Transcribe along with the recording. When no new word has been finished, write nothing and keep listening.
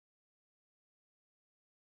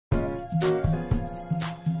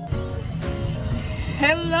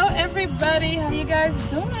everybody, how you guys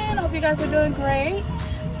doing? Hope you guys are doing great.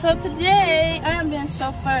 So today I am being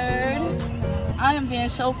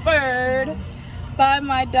chauffeured by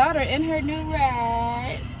my daughter in her new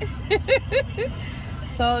ride.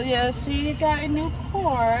 So yeah, she got a new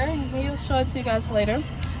car. We'll show it to you guys later.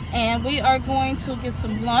 And we are going to get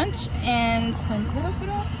some lunch and some, what else we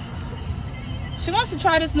doing? She wants to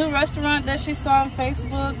try this new restaurant that she saw on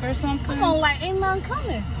Facebook or something. Come on, like, ain't none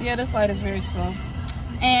coming. Yeah, this light is very slow.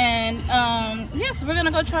 And yeah, so we're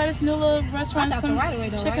gonna go try this new little restaurant, some right away,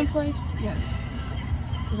 though, chicken place. Yes,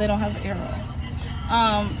 because they don't have an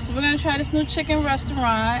arrow. So we're gonna try this new chicken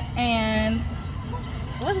restaurant and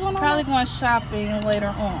what's going on? Probably going shopping later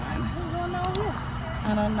on. What's going on here?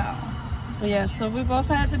 I don't know. But yeah, so we both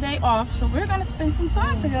had the day off, so we're gonna spend some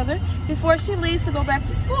time together before she leaves to go back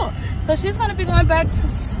to school. So she's gonna be going back to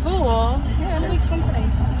school 2 weeks from today.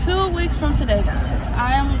 2 weeks from today, guys.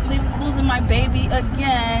 I am losing my baby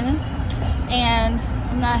again, and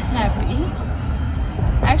I'm not happy.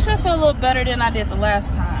 Actually, I feel a little better than I did the last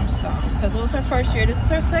time, so because it was her first year. This is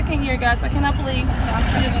her second year, guys. I cannot believe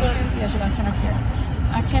she's gonna turn up here.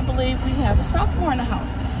 I can't believe we have a sophomore in the house,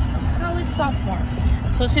 a college sophomore.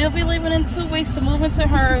 So she'll be leaving in 2 weeks to move into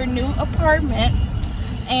her new apartment.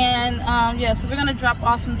 And yeah, so we're gonna drop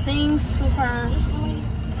off some things to her.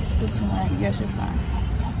 This one, yes, you're fine.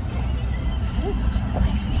 Ooh, she's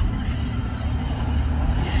taking me.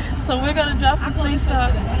 So we're gonna drop some things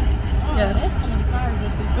off. Yes. There's so many cars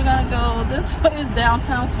up here. We're gonna go, this way is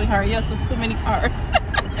downtown, sweetheart. Yes, there's too many cars.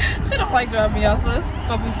 She don't like driving me out, so it's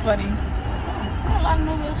gonna be funny. Got a lot of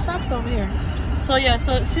new little shops over here. So yeah,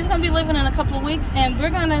 so she's gonna be leaving in a couple of weeks, and we're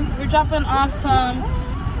dropping off some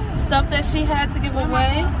stuff that she had to give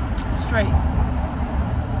away. Straight.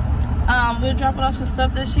 We're dropping off some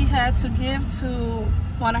stuff that she had to give to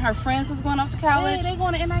one of her friends who's going off to college. Hey, they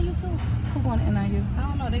going to NIU too. Who going to NIU? I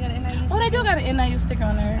don't know. They got an NIU. Oh, they do got an NIU sticker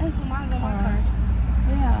on there. I think mine on my card.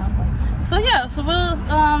 Yeah. So yeah, so we'll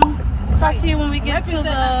talk to you when we get to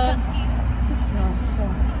the. This girl's so.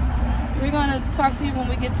 We're gonna talk to you when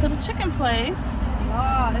we get to the chicken place.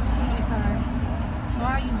 Oh, there's too many cars.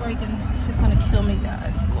 Why are you breaking? She's gonna kill me,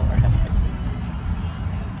 guys. Lord have mercy.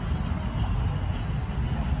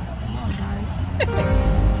 Come on, guys.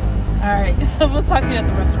 All right, so we'll talk to you at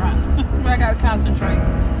the restaurant. I gotta concentrate.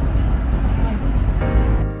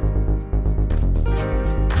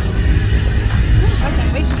 Okay,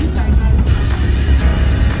 wait till you start.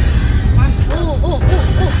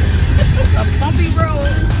 It's a bumpy road.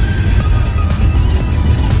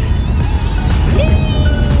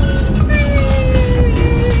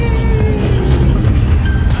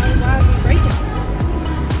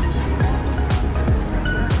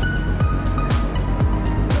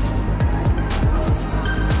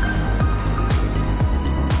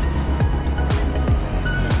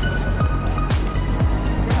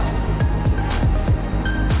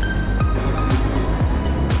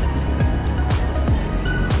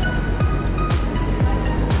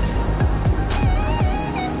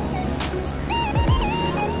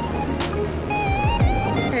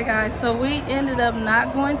 Guys, so we ended up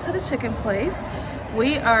not going to the chicken place.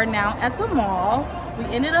 We are now at the mall. We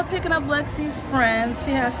ended up picking up Lexi's friends.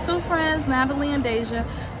 She has two friends, Natalie and Deja,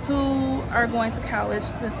 who are going to college.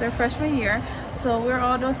 This is their freshman year. So we're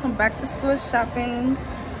all doing some back to school shopping.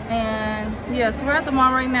 And yeah, so we're at the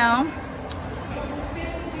mall right now.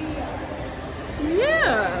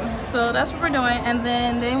 Yeah, so that's what we're doing. And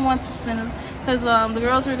then they want to spend, because the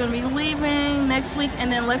girls are going to be leaving next week,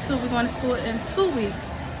 and then Lexi will be going to school in 2 weeks.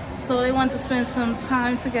 So they want to spend some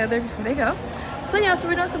time together before they go. So yeah, so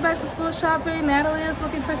we're doing some back to school shopping. Natalie is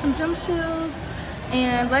looking for some gym shoes,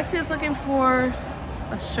 and Lexi is looking for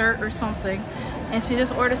a shirt or something. And she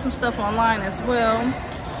just ordered some stuff online as well.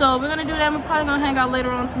 So we're gonna do that. We're probably gonna hang out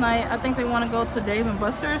later on tonight. I think they want to go to Dave and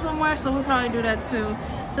Buster or somewhere, so we'll probably do that too.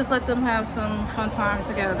 Just let them have some fun time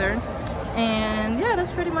together. And yeah,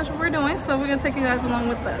 that's pretty much what we're doing. So we're gonna take you guys along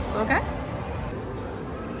with us, okay?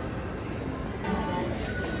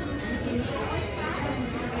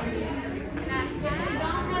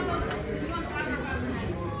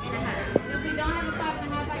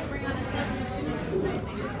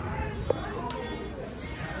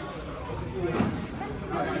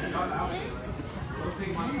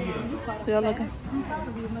 So y'all looking?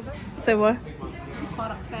 Say what?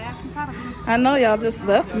 Caught up fast. I'm proud of you. I know y'all just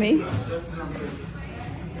left me.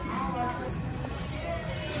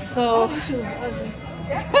 So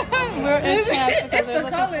we're in Champs because they're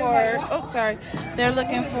looking for. Oh, sorry. They're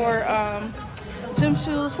looking for gym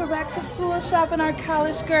shoes for back to school shopping. Our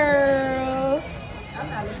college girls.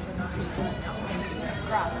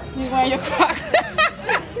 You wearing your Crocs?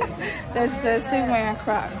 That says she's wearing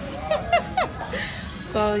Crocs.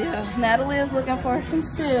 So yeah, Natalie is looking for some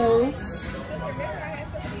shoes.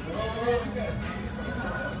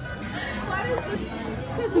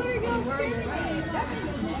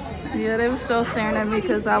 Yeah, they were so staring at me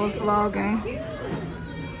because I was vlogging.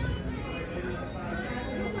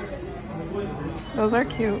 Those are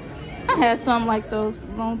cute. I had some like those a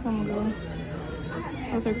long time ago.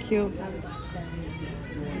 Those are cute.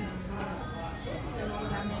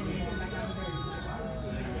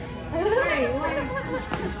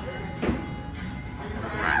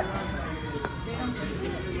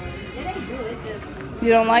 You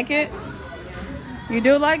don't like it? You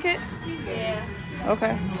do like it? Yeah.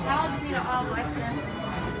 Okay. I just need an all black one.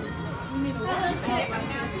 You need a what?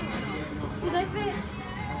 Do they fit?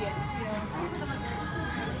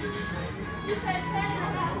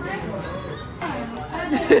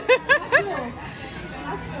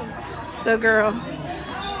 The girl.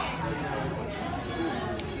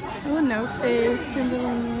 Oh, no face,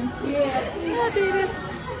 Timberland. Yeah, do this.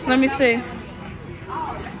 Let me see.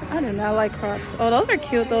 I do not like Crocs. Oh, those are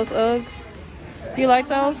cute, those Uggs. You like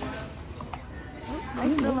those?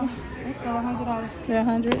 They still $100. They're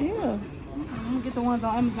 100, yeah. I'm gonna get the ones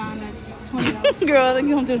on Amazon that's $20. Girl,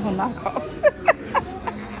 you don't do no knockoffs.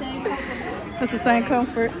 That's the same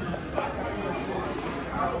comfort.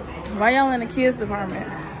 Why y'all in the kids department?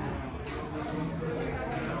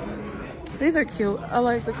 These are cute. I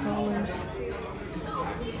like the colors.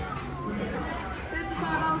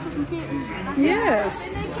 $55 for some kittens.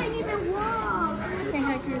 Yes. And they can't even walk. I can't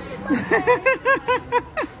have kids.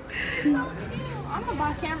 I'm gonna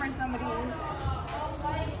buy Cameron some of these.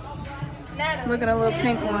 Natalie. Look at the little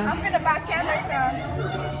pink I'm ones. gonna buy Cameron some.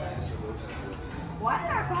 Why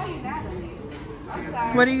did I call you Natalie? I'm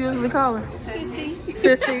sorry. What do you usually call her? Sissy.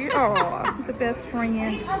 Sissy. Oh, the best friend.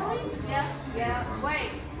 Yeah. Wait.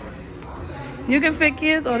 You can fit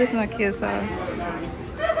kids? Oh, this is not kid size.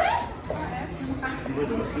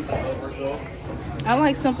 I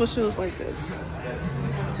like simple shoes like this.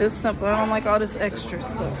 Just simple. I don't like all this extra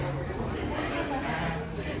stuff.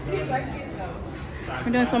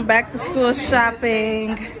 We're doing some back to school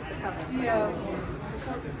shopping.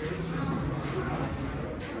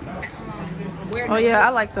 Oh yeah, I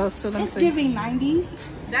like those too. Let me It's see. giving 90s.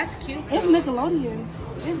 That's cute. It's Nickelodeon,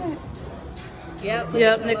 isn't it? Yep.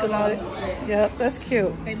 Yep, Nickelodeon. Yep, that's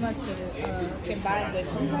cute. They must have combined with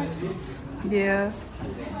Puma. Yeah,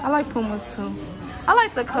 I like Pumas too. I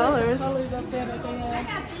like the colors. Colors up there that they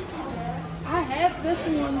have. I have this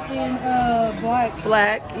one in black.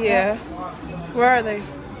 Black, yeah. Where are they?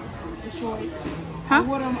 Detroit. Huh?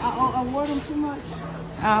 I wore them too much.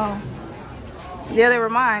 Oh. Yeah, they were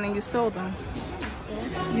mine and you stole them.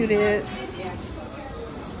 You did.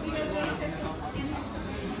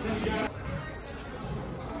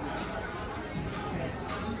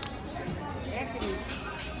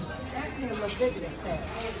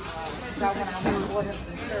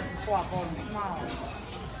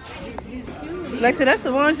 Lexi, that's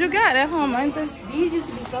the ones you got at home, ain't they? These used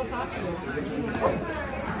to be so popular.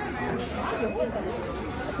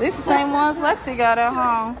 These the same ones Lexi got at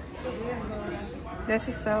home. That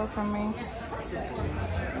she stole from me.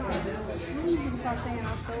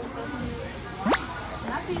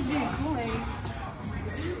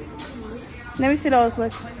 Let me see those,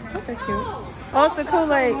 Lexi. Those are cute. Oh, it's the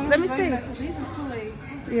Kool-Aid. Let me see. These are Kool-Aid.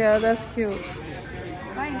 Yeah, that's cute.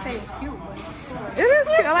 I didn't say it was cute, but It is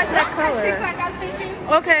cute. I like that color. like I see you.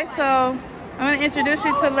 Okay, so I'm going to introduce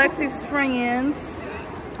you to Lexi's friends.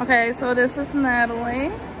 Okay, so this is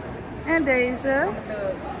Natalie and Deja.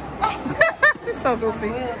 She's so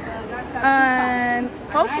goofy. And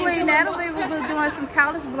hopefully Natalie will be doing some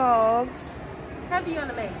college vlogs. Heavy on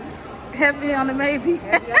the baby. Heavy on the maybe.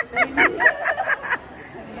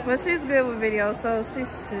 But she's good with videos, so she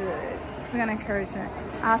should. We're going to encourage her.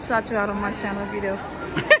 I'll shout you out on my channel video.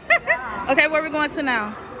 Okay, where are we going to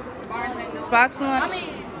now? Box lunch.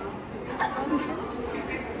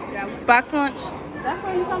 Box lunch. That's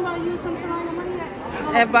why you talking about you some all your money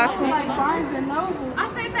At Box like lunch. Barnes and Noble. I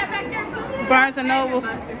said that back there too. Barnes and Nobles.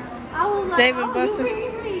 I was like, Dave and oh, Buster's. you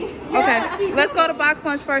read me. Okay, Yeah. let's go to Box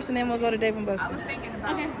Lunch first and then we'll go to Dave and Buster's.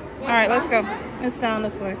 Okay. All right, let's go. It's down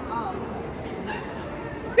this way.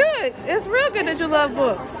 Good. It's real good that you love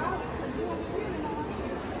books.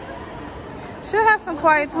 She'll have some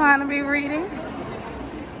quiet time to be reading.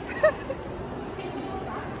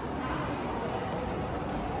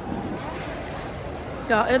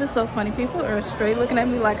 Y'all, it is so funny. People are straight looking at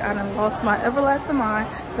me like I done lost my everlasting mind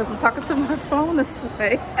because I'm talking to my phone this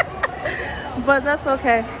way. But that's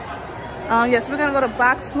okay. Yes, we're gonna go to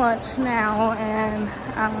Box Lunch now, and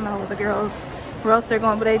I don't know the girls where else they're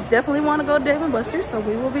going, but they definitely want to go to Dave and Buster's, so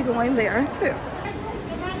we will be going there too.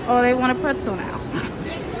 Oh, they want a pretzel now.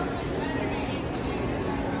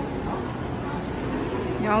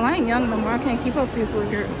 Y'all, I ain't young no more. I can't keep up with these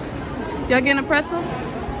little girls. Y'all getting a pretzel?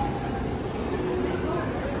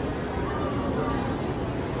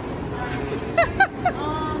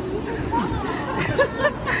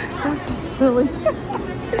 That's so silly.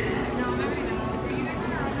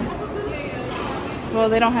 Well,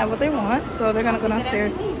 they don't have what they want, so they're gonna go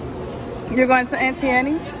downstairs. You're going to Auntie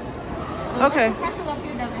Annie's? Okay.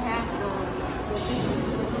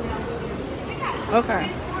 Okay.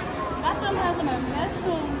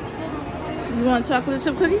 You want chocolate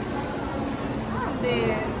chip cookies?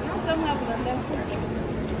 Yes.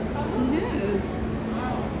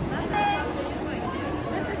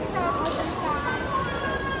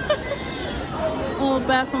 Oh,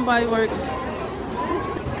 Bath and Body Works.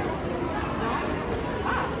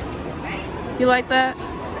 You like that?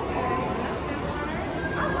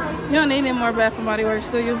 You don't need any more Bath and Body Works,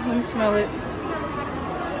 do you? Let me smell it.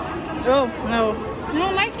 Oh, no. You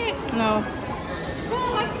don't like it? No.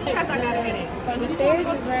 The stairs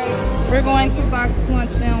is right. We're going to box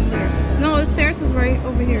lunch down there. No, the stairs is right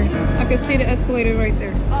over here. I can see the escalator right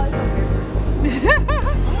there. Oh, it's over here.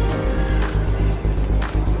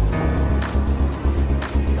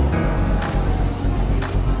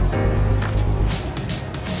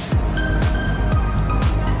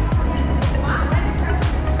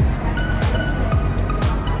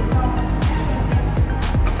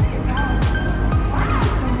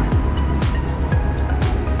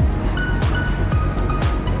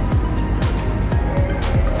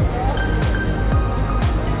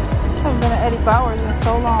 Eddie Bauer's in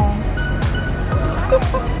so long.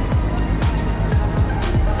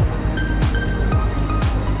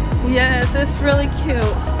 Yes, it's really cute.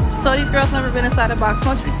 So these girls never been inside a box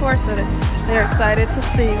lunch before, so they're excited to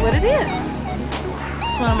see what it is.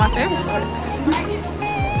 It's one of my favorite stores.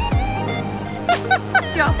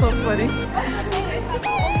 Y'all so funny.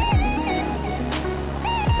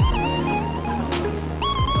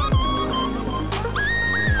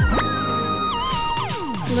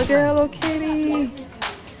 Look at Hello Kitty.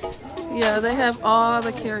 Yeah, they have all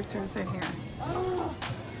the characters in here.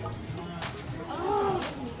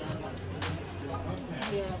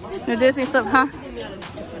 The Disney stuff, huh?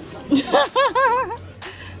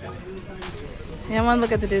 Yeah, I want to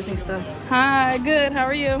look at the Disney stuff. Hi, good. How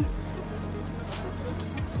are you?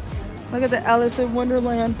 Look at the Alice in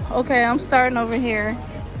Wonderland. Okay, I'm starting over here.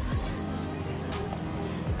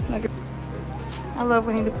 I love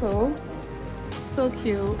Winnie the Pooh. So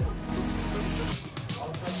cute.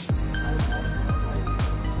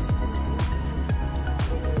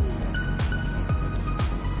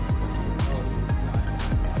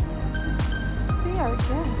 They are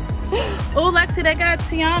dressed. Oh, Lexi, they got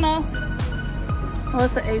Tiana. Oh,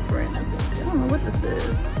 it's an apron. I don't know what this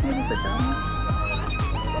is. Maybe pajamas.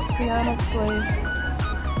 Tiana's place.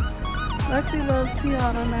 Lexi loves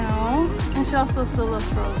Tiana now. And she also still loves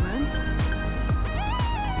Frozen.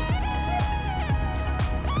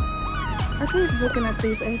 I keep looking at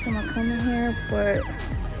these every time I come in here, but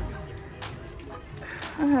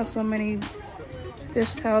I have so many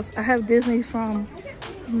dish towels. I have Disney's from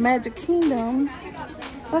Magic Kingdom.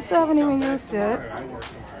 I still haven't even used yet.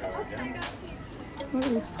 Look at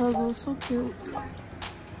these puzzles, so cute.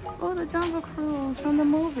 Oh, the Jungle Cruise from the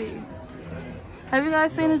movie. Have you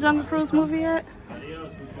guys seen the Jungle Cruise movie yet?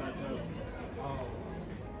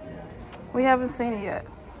 We haven't seen it yet,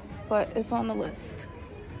 but it's on the list.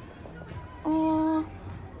 Oh,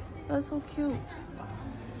 that's so cute.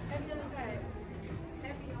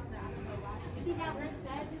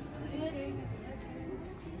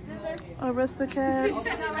 Aristocats.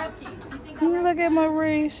 Look at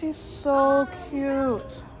Marie, she's so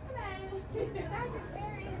cute.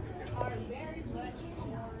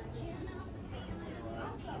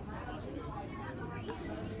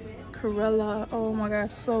 Corella, oh my gosh,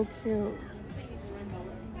 so cute.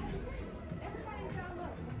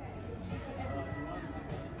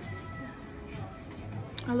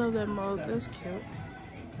 I love that mug, that's cute.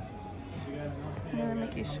 Yeah,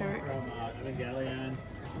 Mickey shirt.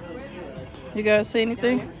 You guys see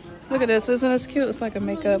anything? Look at this, isn't this cute? It's like a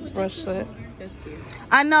makeup brush set. That's cute.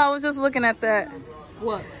 I know, I was just looking at that.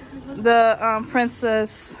 What? The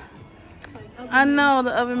princess. I know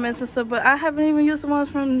the oven mitts and stuff, but I haven't even used the ones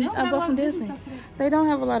from I bought from Disney. They don't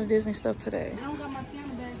have a lot of Disney stuff today. I don't got my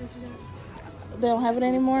Tiana bag that you got. They don't have it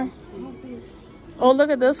anymore? I don't see it. Oh, look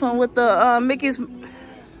at this one with the Mickey's.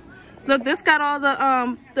 Look, this got all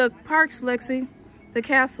the parks, Lexi, the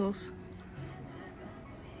castles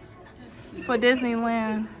for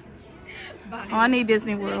Disneyland. Oh, I need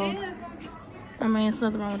Disney World. I mean, it's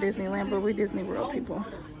nothing wrong with Disneyland, but we're Disney World people.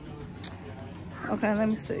 Okay, let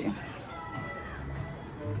me see.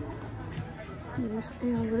 There's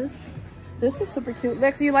Elvis. This is super cute.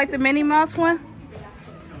 Lexi, you like the Minnie Mouse one?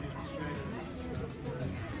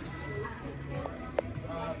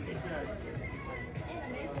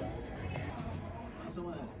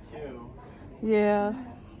 Someone has two. Yeah,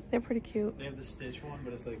 they're pretty cute. They have the Stitch one,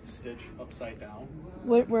 but it's like Stitch upside down.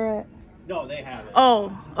 Where at? No, they have it.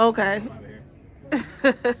 Oh, okay. Over here. And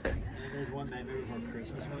then there's one Nightmare Before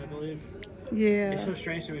Christmas one, I believe. Yeah. It's so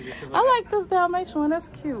strange to me just because I like this Dalmatian one. That's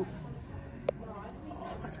cute.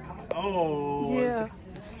 Oh. Yeah.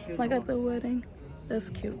 It's cute. Like at the wedding. That's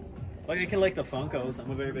cute. Like I can like the Funkos.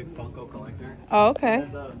 I'm a very big Funko collector. Oh, okay.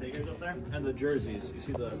 And the figures up there and the jerseys. You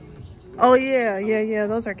see the? Oh yeah, yeah.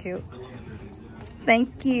 Those are cute. I love the jerseys.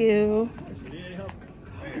 Thank you. Yeah. Need any help?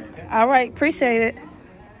 Here, okay. All right, appreciate it.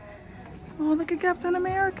 Oh, look at Captain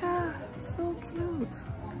America. So cute.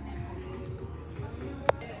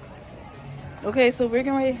 Okay, so we're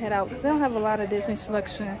getting ready to head out because they don't have a lot of Disney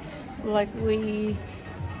selection like we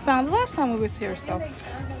found the last time we was here. So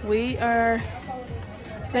they are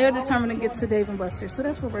determined to get to Dave & Buster's. So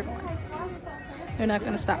that's where we're going. They're not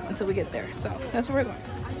going to stop until we get there. So that's where we're going.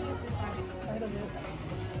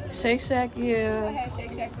 Shake Shack, yeah. I had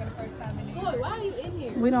Shake Shack for the first time in the Boy, why are you in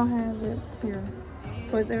here? We don't have it here,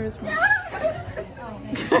 but there is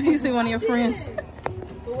one. You see one of your friends.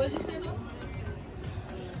 But what did you say though?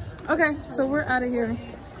 Okay, so we're out of here.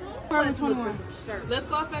 Forever 21. Let's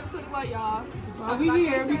go Forever 21, y'all. Are we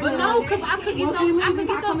here? But no, because I could get Once those. we I leave, could we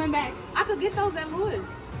get not those. coming back. I could get those at Lewis.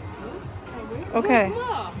 Okay,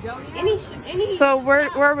 Any. so where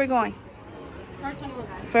are we going?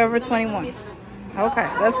 Forever 21. Okay,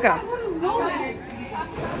 let's go.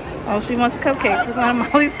 Oh, she wants cupcakes. We're going to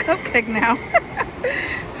Molly's Cupcake now.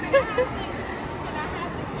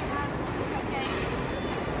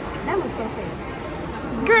 That looks so fair.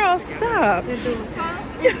 Girl, stop.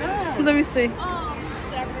 Let me see.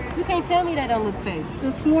 You can't tell me that don't look fake. The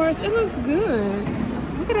s'mores, it looks good.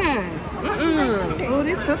 Look at that. Oh,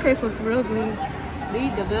 these cupcakes looks real good. The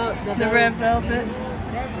The red velvet.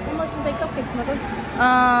 How much is they cupcakes, mother?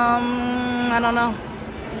 I don't know.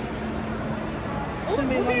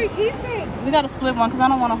 Blueberry cheesecake. We got to split one because I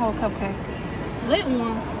don't want a whole cupcake. Split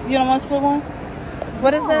one. You don't want to split one?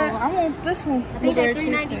 What is Oh, that? I want this one. I think Blueberry they're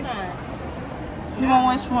cheesecake. $3.95. You want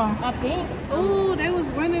which one? I think. Ooh, they was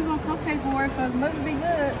winners on Cupcake Wars, so it must be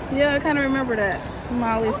good. Yeah, I kind of remember that.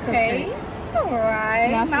 Molly's Okay. Cupcake. All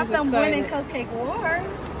right. Now Not she's them winning excited. Cupcake Wars.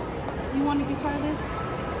 You want to get try this?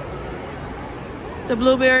 The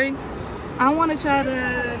blueberry. I want to try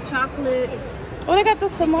the chocolate. Oh, they got the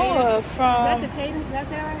Samoa Cadence. Is that the from Cadence? That's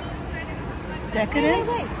it, right? Decadence.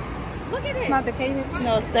 Look at It's it. not the Cadence.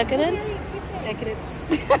 No, it's Decadence. Decadence.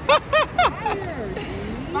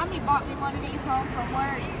 Mommy bought me one of these home from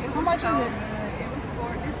work. How much is it? It was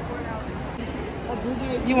 $4. A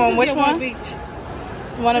blueberry. You want which Get one? of each.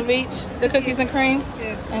 One of each. The cookies and cream,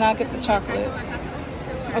 Yeah. and I'll get the chocolate.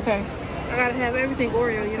 Okay. I gotta have everything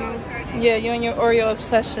Oreo, you know. Yeah, you and your Oreo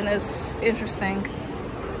obsession is interesting.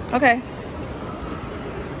 Okay.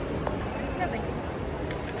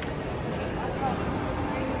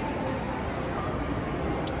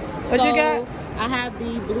 What you got? I have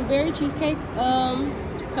the blueberry cheesecake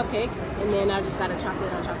cupcake, and then I just got a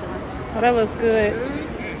chocolate on chocolate one. Oh, that looks good.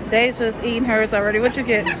 Deja's eating hers already. What you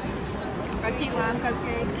get? A key lime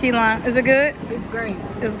cupcake. Key lime. Is it good? It's great.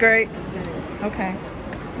 It's great. Okay.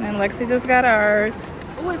 And Lexi just got ours.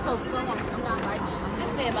 Oh, it's so soft. I'm not liking it. I'm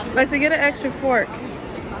just paying about Lexi, get an extra fork.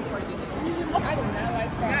 stick my fork in it. I do not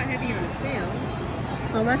like that. Not heavy on the stem.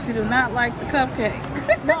 So Lexi do not like the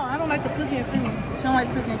cupcake. No, I don't like the cookie and cream. She don't like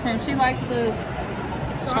the cookie and cream. She likes the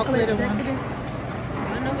chocolate one. Decadence.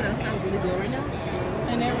 I know what else sounds really good right now.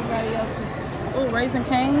 And everybody else is. Oh, Raisin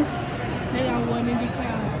Cane's. They got one in each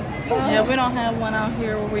town. Yeah, we don't have one out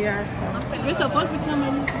here where we are. So. You're supposed to be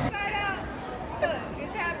coming. Look,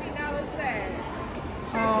 it's happy now it's sad.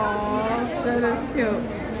 Oh, that is cute.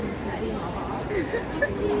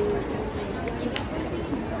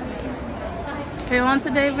 Okay, on to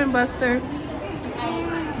Dave & Buster.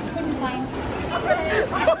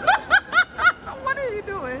 What are you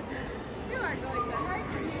doing? You are going to hurt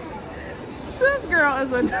me. This girl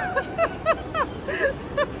is a...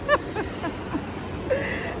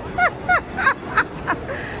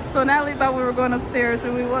 So Natalie thought we were going upstairs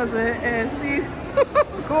and we wasn't, and she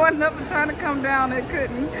was going up and trying to come down and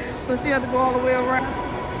couldn't, so she had to go all the way around.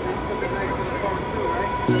 Something nice for the phone too,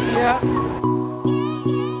 right? Yeah.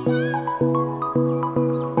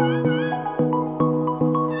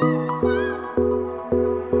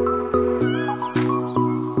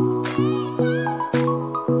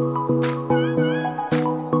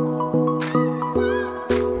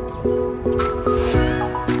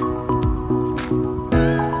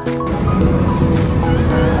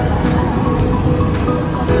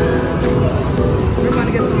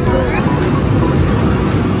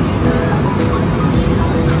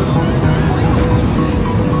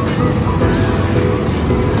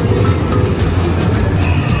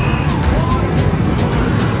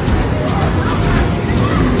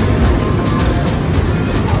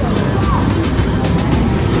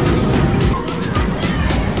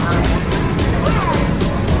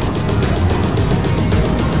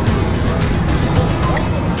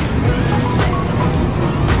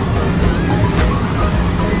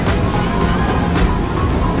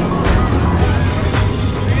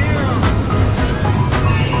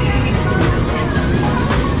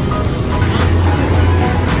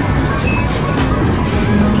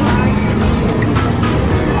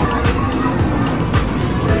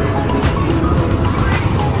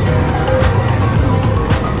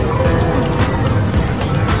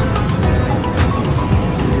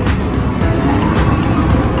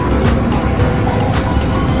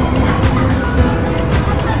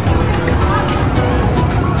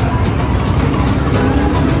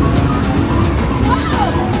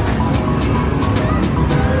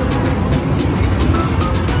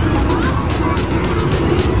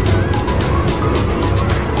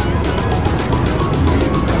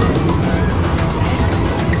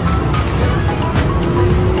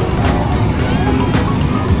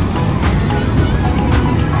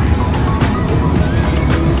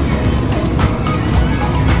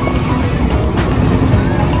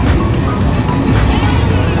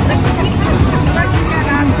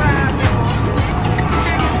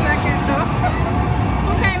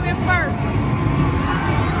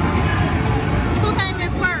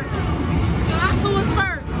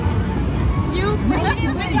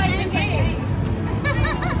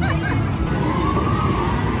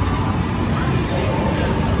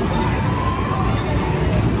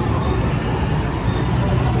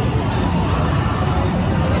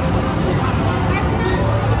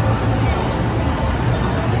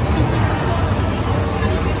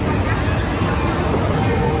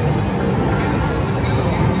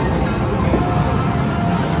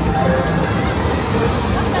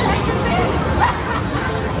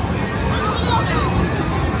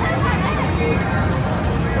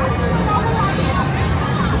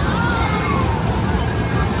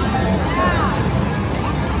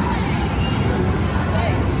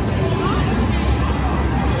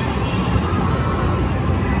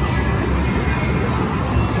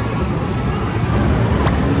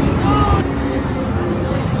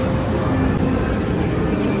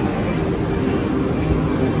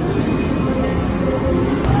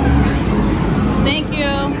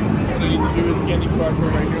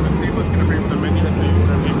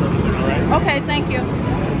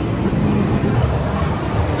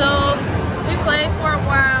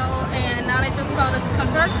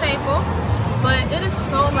 to our table, but it is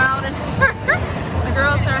so loud in here. The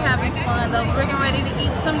girls are having fun though. We're getting ready to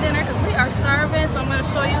eat some dinner because we are starving, so I'm going to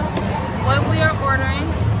show you what we are ordering.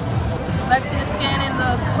 Lexi is scanning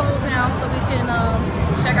the code now so we can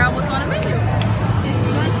check out what's on the menu.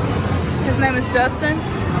 His name is Justin?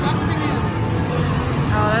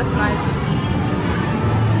 Oh, that's nice.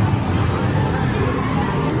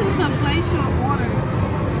 This is the place your order.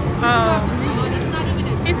 Oh, That's not even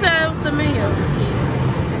it. he said it was the menu.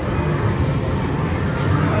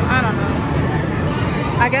 So, I don't know.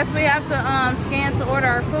 I guess we have to scan to order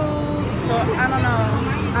our food. So, I don't know.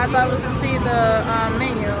 I thought it was to see the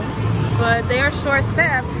menu. But they are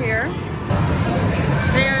short-staffed here.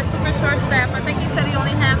 They are super short-staffed. I think he said he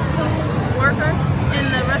only have 2 workers in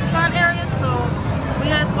the restaurant area. So, we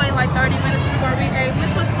had to wait like 30 minutes before we ate,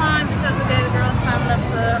 which was fine because it gave the girls time enough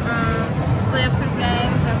to play a few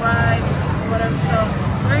games and ride, whatever. So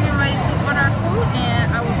we're getting ready to order our food and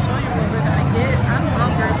I will show you what we're gonna get. I'm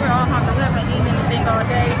hungry. We're all hungry. We haven't eaten anything all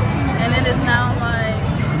day and it is now like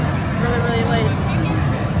really, really late.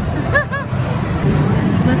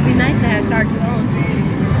 Must be nice to have charged phones.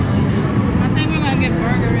 I think we're gonna get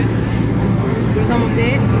burgers. Someone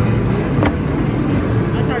did? I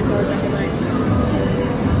charged phones like nice.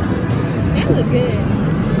 They look good.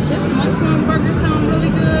 This mushroom burger sound really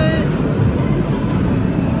good.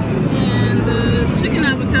 And the chicken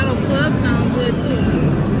avocado club sounds good too.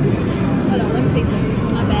 Hold on, let me see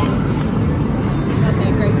something. My bad.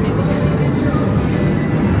 Okay, great.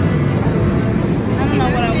 I don't know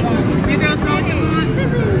what I want. You girls know what you want?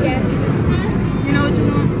 Yes. You know what you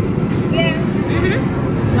want? Yeah.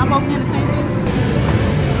 Y'all both getting the same thing?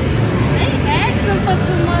 They asking for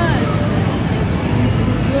too much.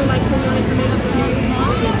 You don't like putting your information for me?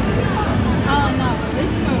 Oh no, this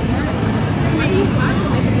is for work.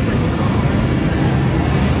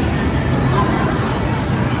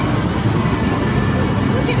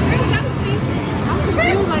 Looking real ghosty. I'm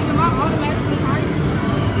confused, like am I automatically hired?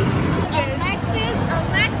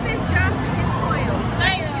 Alexis Johnson is spoiled.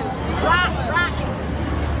 Thank you. Rock.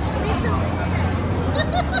 Me too.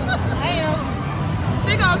 Damn.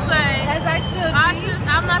 She gonna say, As I should.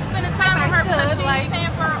 I'm not spending time with her because she's like-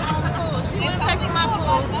 paying for her own food. She wouldn't pay for my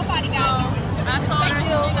food. Nobody So got I told her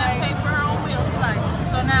she gotta pay for her own meals. Like,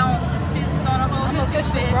 so now she's throwing a whole hissy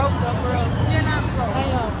fit. Broke though, for real. You're not broke. I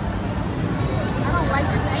don't like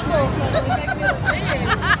this angle because it makes me look big.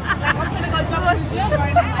 Like I'm gonna go jump in the gym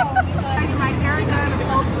right now because my hair done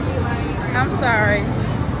close to me. Like I'm sorry.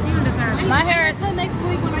 My hair. Until next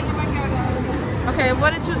week when I get my hair done. Okay,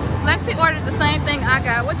 what did you? Lexi ordered the same thing I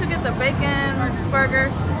got. What you get? The bacon burger.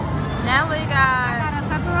 Natalie got a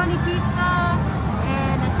pepperoni pizza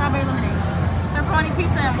and a strawberry lemonade. pepperoni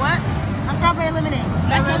pizza and what? A strawberry lemonade.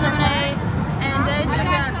 Strawberry lemonade. And Deja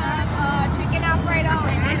got. some chicken Alfredo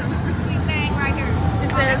and this super sweet thing right here. She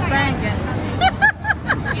said it's banging.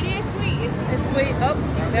 It is sweet. It's sweet. Oh,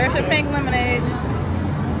 there's your pink lemonade.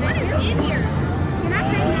 What is in here? Can I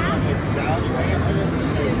pay now? It's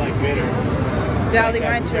like bitter. Jolly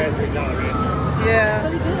Rancher. Raspberry Jolly Rancher. Yeah.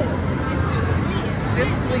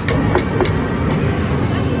 It's sweet.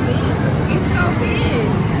 It's so big.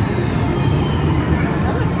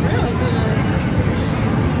 That looks real good.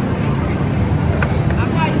 I'm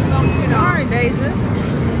not even gonna get All right, Deja.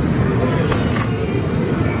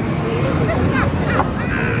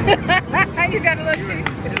 You got a little teeth.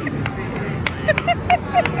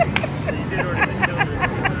 They did order the children,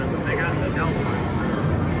 but they got the adult one.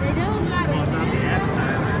 They do? Well, it's not the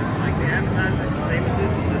appetizer. Like the appetizer is the same as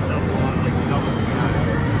this, it's just double on, like double the size.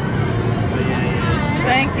 But yeah.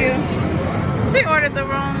 Thank you. She ordered the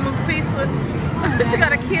wrong pizza. She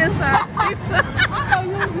got a kid-sized pizza. I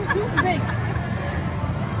know you sick.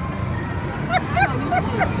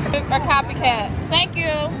 A copycat. Thank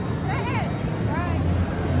you.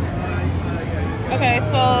 Okay,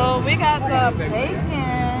 so we got the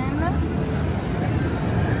bacon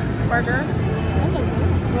burger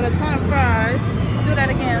with a ton of fries. Do that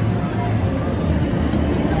again.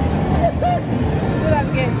 Do that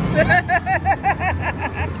again.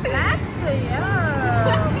 That's the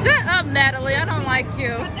Shut up, Natalie. I don't like you.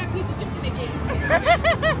 that piece of chicken again.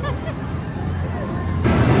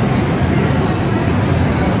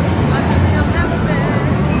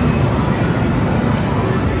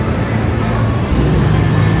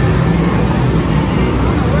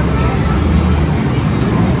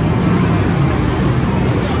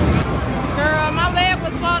 Girl,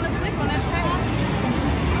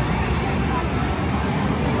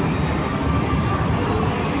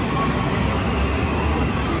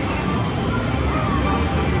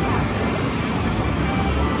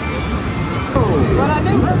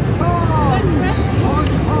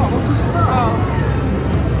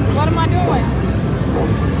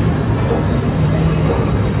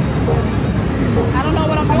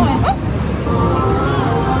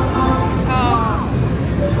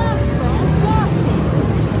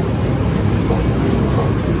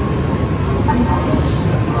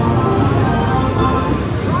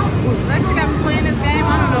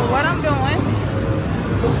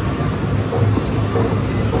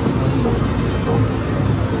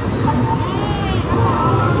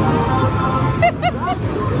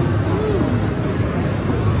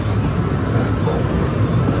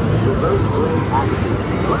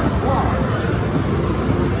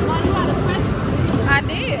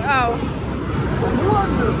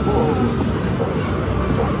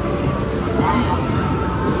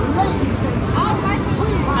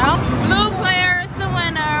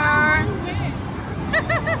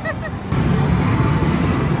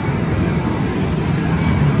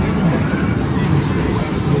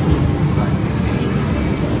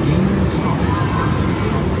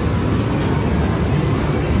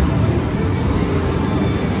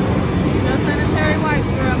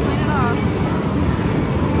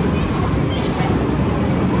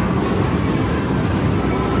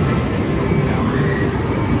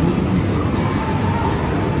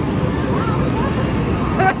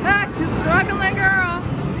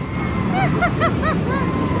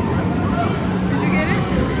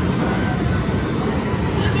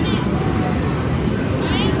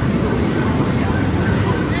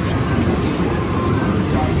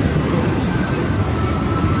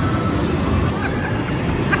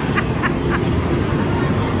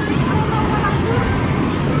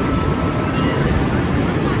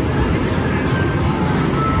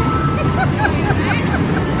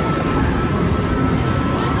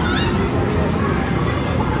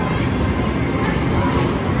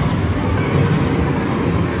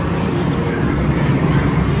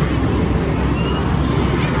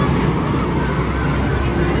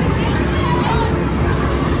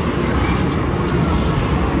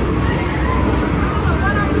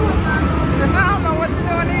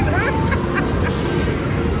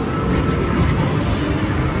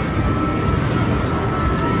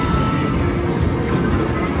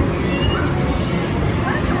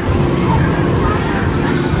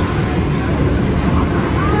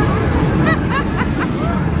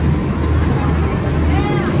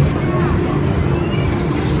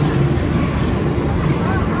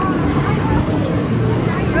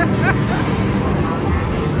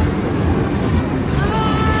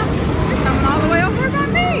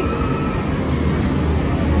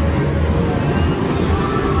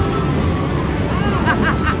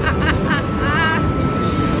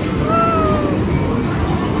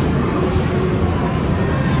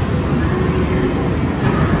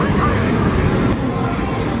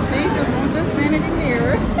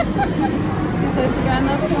 She said she got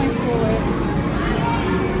enough points for it.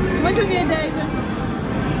 What you get, Deja?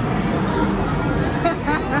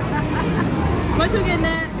 What you get,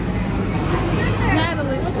 Nat?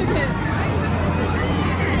 Natalie, what you get?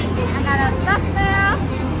 I got a stuffed bear,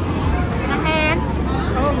 a hand.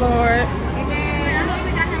 Oh, Lord. And then, wait, what else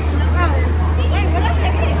did I get?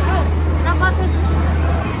 Oh, and I bought this one.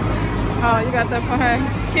 Oh, you got that for her.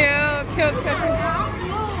 Cute, cute, cute.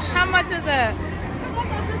 How much is that?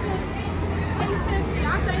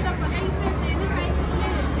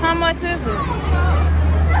 How much is it?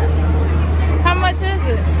 How much is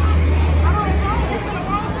it?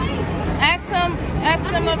 Ask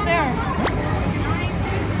them up there.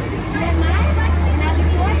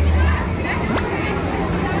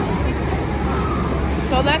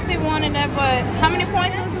 So Lexi wanted that, but how many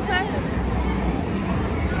points does it say?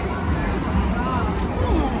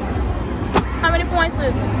 How many points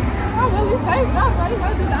is it? Oh, well, you saved up, right? You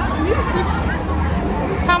gotta do that.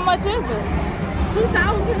 How much is it?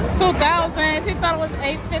 2,000. 2,000. She thought it was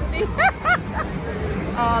 $8.50.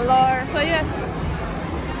 Oh Lord. So yeah.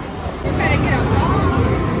 You better get a ball.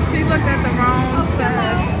 She looked at the wrong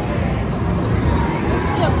side.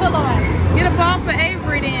 Get a pillow at. Get a ball for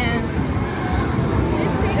Avery then.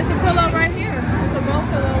 It's a pillow right here. It's a ball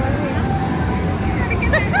pillow right here.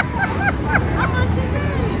 How much is it?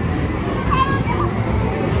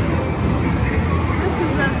 This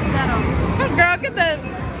is the ghetto. Girl, get the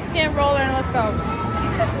skin roller and let's go.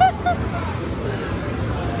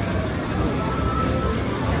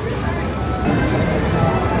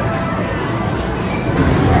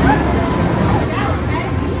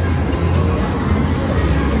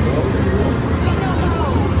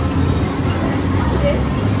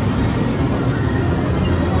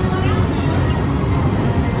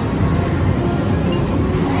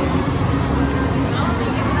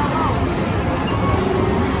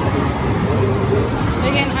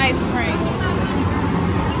 They're getting ice cream.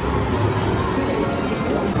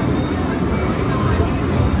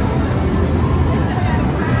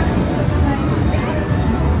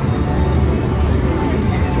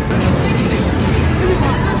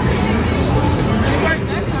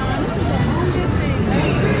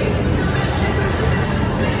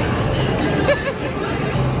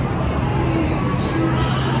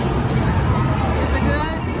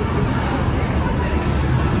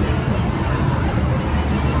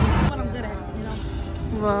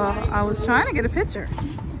 Well, I was trying to get a picture.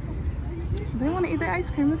 They want to eat their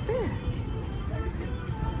ice cream. It's there.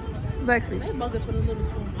 Lexi. They buggers for the little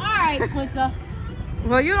spoon. All right, Quinta.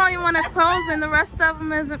 Well, you don't even want us posing. The rest of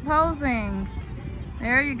them isn't posing.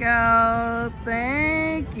 There you go.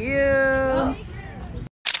 Thank you.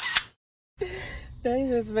 They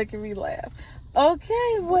just making me laugh.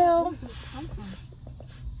 Okay, well.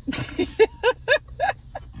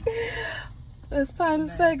 It's time to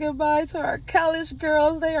say goodbye to our college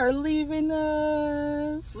girls. They are leaving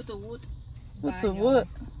us. With the wood. With the wood.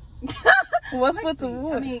 What's with the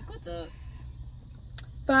wood? I mean, with the.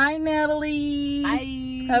 Bye, Natalie.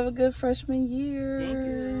 Bye. Have a good freshman year. Thank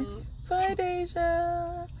you. Bye,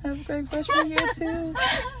 Deja. Have a great freshman year, too.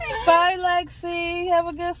 Bye, Lexi. Have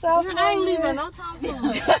a good sophomore I ain't year. leaving no time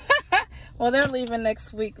soon. Well, they're leaving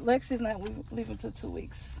next week. Lexi's not leaving till 2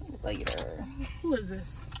 weeks later. Who is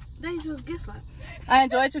this? They just get slapped. I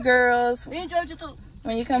enjoyed you girls. We enjoyed you too.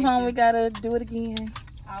 When you come home, we gotta do it again.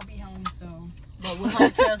 I'll be home, so. But we're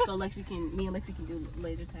home trail, so me and Lexi can do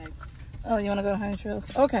laser tag. Oh, you want to go to Honey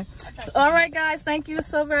Trails? Okay. So, all right, guys. Thank you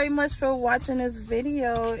so very much for watching this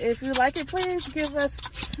video. If you like it, please give us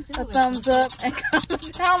a thumbs up and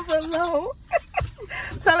comment down below.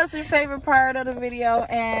 Tell us your favorite part of the video,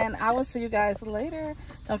 and I will see you guys later.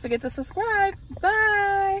 Don't forget to subscribe.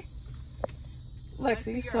 Bye.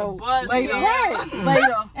 Lexi, so later. right.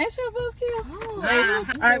 Later. Ain't she a buzzkill? Later.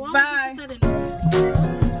 All right, bye.